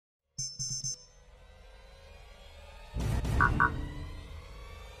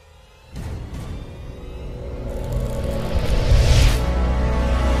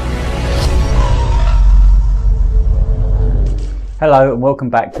Hello and welcome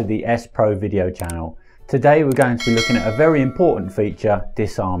back to the SPRO video channel. Today we're going to be looking at a very important feature,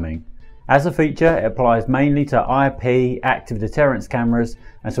 disarming. As a feature, it applies mainly to IP Active Deterrence cameras,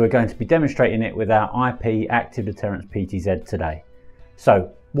 and so we're going to be demonstrating it with our IP Active Deterrence PTZ today.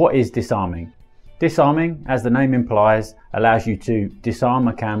 So, what is disarming? Disarming, as the name implies, allows you to disarm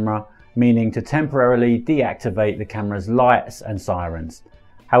a camera, meaning to temporarily deactivate the camera's lights and sirens.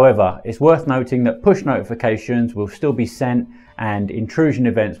 However, it's worth noting that push notifications will still be sent and intrusion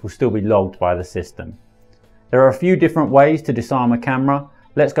events will still be logged by the system. There are a few different ways to disarm a camera.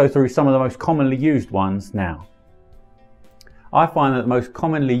 Let's go through some of the most commonly used ones now. I find that the most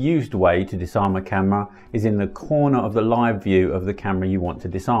commonly used way to disarm a camera is in the corner of the live view of the camera you want to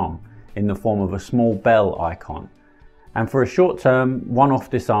disarm, in the form of a small bell icon. And for a short-term, one-off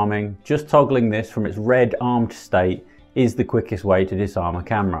disarming, just toggling this from its red armed state is the quickest way to disarm a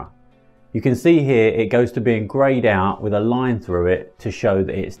camera. You can see here it goes to being greyed out with a line through it to show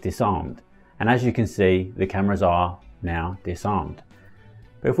that it's disarmed. And as you can see, the cameras are now disarmed.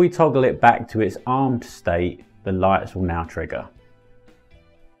 But if we toggle it back to its armed state, the lights will now trigger.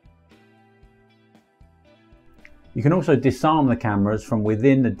 You can also disarm the cameras from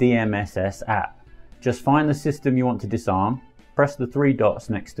within the DMSS app. Just find the system you want to disarm, press the three dots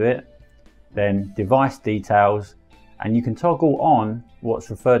next to it, then device details, and you can toggle on what's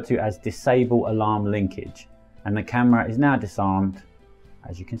referred to as disable alarm linkage, and the camera is now disarmed,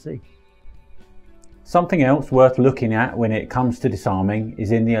 as you can see. Something else worth looking at when it comes to disarming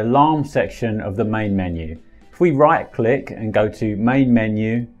is in the alarm section of the main menu. If we right click and go to main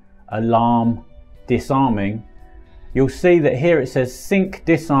menu, alarm, disarming, you'll see that here it says sync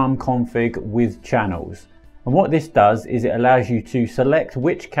disarm config with channels. And what this does is it allows you to select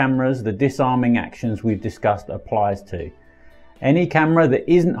which cameras the disarming actions we've discussed applies to. Any camera that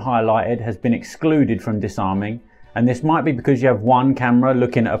isn't highlighted has been excluded from disarming, and this might be because you have one camera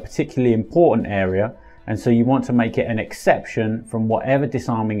looking at a particularly important area, and so you want to make it an exception from whatever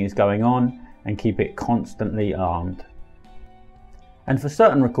disarming is going on and keep it constantly armed. And for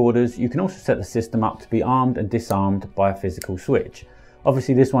certain recorders, you can also set the system up to be armed and disarmed by a physical switch.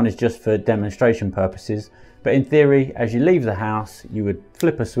 Obviously this one is just for demonstration purposes, but in theory, as you leave the house, you would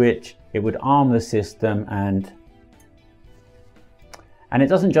flip a switch, it would arm the system, and it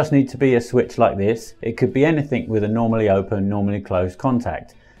doesn't just need to be a switch like this. It could be anything with a normally open, normally closed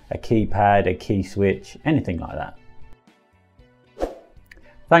contact. A keypad, a key switch, anything like that.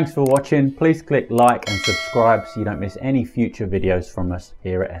 Thanks for watching. Please click like and subscribe so you don't miss any future videos from us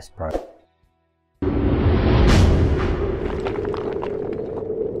here at SPRO.